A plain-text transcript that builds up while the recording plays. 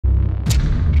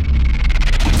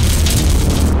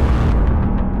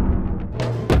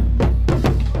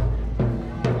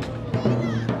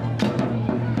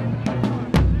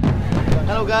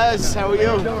fellas, how are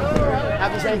you?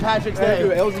 Happy St. Patrick's Day. Thank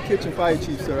you, Elsie Kitchen Fire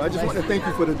Chief, sir. I just want to thank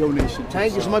you for the donation.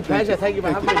 Thank you, it's my pleasure. Thank you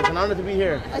for having me. It's an honor to be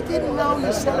here. I didn't know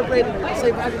you celebrated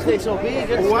St. Patrick's Day so big.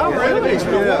 Wow, really?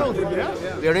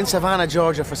 We're in Savannah,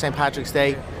 Georgia for St. Patrick's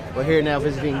Day. We're here now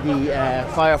visiting the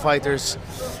firefighters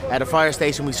at a fire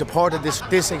station. We supported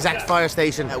this exact fire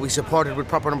station. We supported with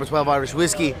proper number 12 Irish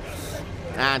whiskey,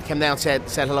 and came down, said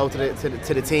hello to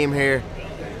the team here,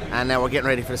 and now we're getting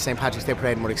ready for the St. Patrick's Day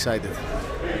parade, and we're excited.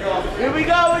 Here we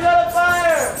go, we got a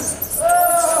fire!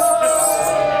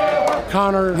 Oh!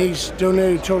 Conor, he's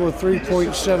donated a total of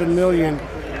 $3.7 million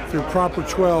through Proper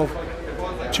 12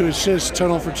 to assist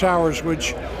Tunnel for Towers,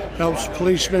 which helps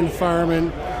policemen,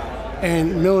 firemen,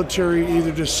 and military,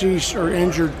 either deceased or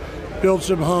injured, build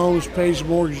some homes, pays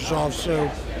mortgages off. So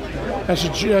that's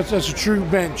a true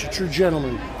bench, a true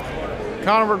gentleman.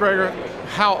 Conor McGregor,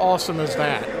 how awesome is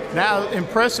that? How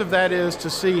impressive that is to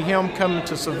see him come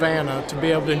to Savannah to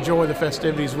be able to enjoy the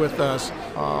festivities with us.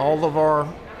 All of our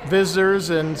visitors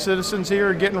and citizens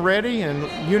here are getting ready, and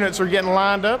units are getting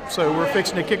lined up, so we're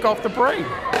fixing to kick off the parade.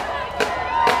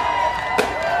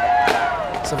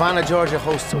 Savannah, Georgia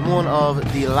hosts one of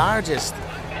the largest,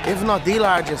 if not the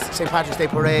largest, St. Patrick's Day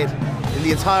parade in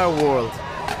the entire world.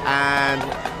 And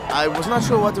I was not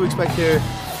sure what to expect here,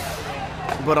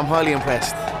 but I'm highly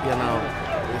impressed. You know,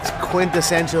 it's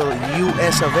quintessential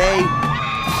US of A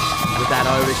with that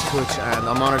Irish touch, and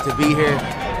I'm honoured to be here.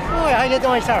 Oh, how you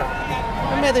doing, sir? I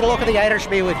made the look of the Irish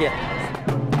be with you.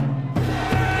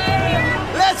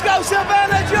 Let's go,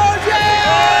 Savannah, Georgia!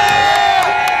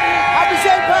 Happy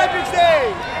St. Patrick's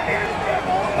Day!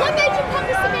 What made you come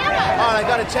to Savannah? Oh, I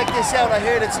gotta check this out. I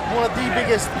heard it's one of the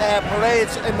biggest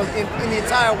parades in the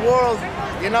entire world.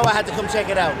 You know, I had to come check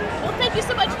it out. Well, thank you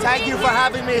so much for Thank you for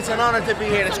having me. It's an honor to be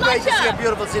here. It's great to see a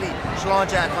beautiful city.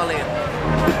 Sláinte, Colleen.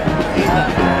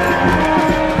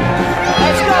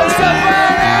 Let's go,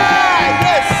 Savannah!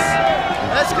 Yes!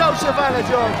 Let's go, Savannah,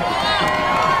 Georgia.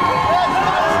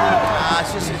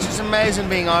 It's just amazing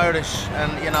being Irish,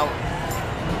 and you know,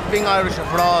 being Irish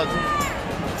abroad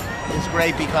is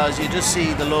great because you just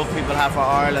see the love people have for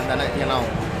Ireland, and it, you know,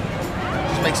 it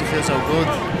just makes you feel so good.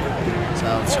 So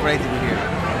it's great to be here.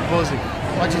 Buzzing.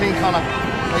 What do you think, Conor?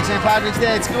 Like St. Patrick's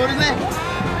Day, it's good, isn't it?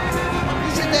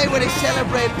 This is a day where they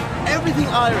celebrate everything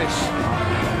Irish.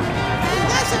 And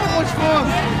that's so much fun.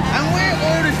 And we're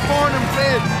Irish born and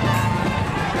bred.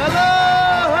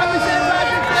 Hello! Happy St.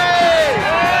 Patrick's Day!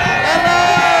 Hello!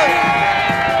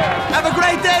 Have a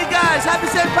great day, guys. Happy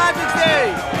St. Patrick's Day!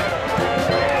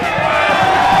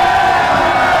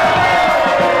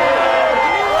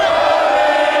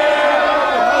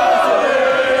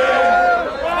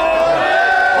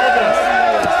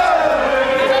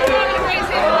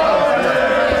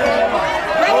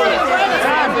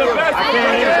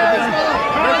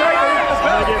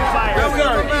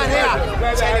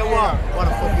 What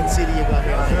a fucking city you got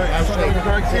here.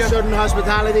 Southern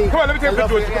hospitality. Come on, let me take a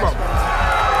picture with you. Come on.